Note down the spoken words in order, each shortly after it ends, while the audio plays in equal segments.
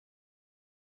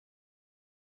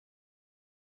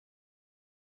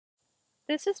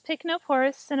This is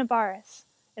Pycnoporus cinnabaris.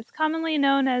 It's commonly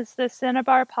known as the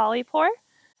cinnabar polypore,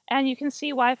 and you can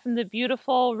see why from the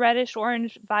beautiful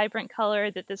reddish-orange vibrant color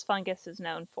that this fungus is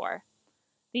known for.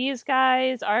 These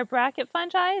guys are bracket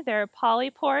fungi. They're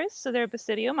polypores, so they're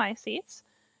basidiomycetes.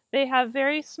 They have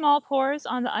very small pores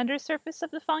on the undersurface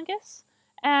of the fungus,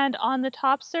 and on the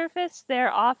top surface,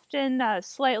 they're often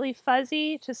slightly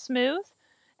fuzzy to smooth,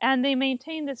 and they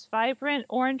maintain this vibrant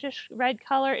orangish red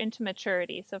color into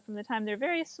maturity. So from the time they're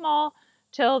very small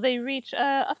till they reach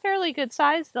a fairly good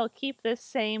size, they'll keep this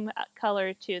same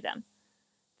color to them.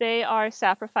 They are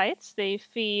saprophytes. They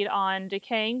feed on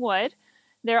decaying wood.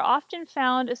 They're often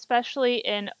found especially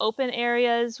in open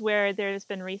areas where there's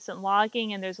been recent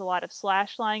logging and there's a lot of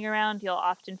slash lying around. You'll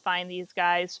often find these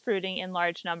guys fruiting in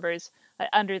large numbers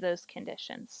under those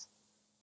conditions.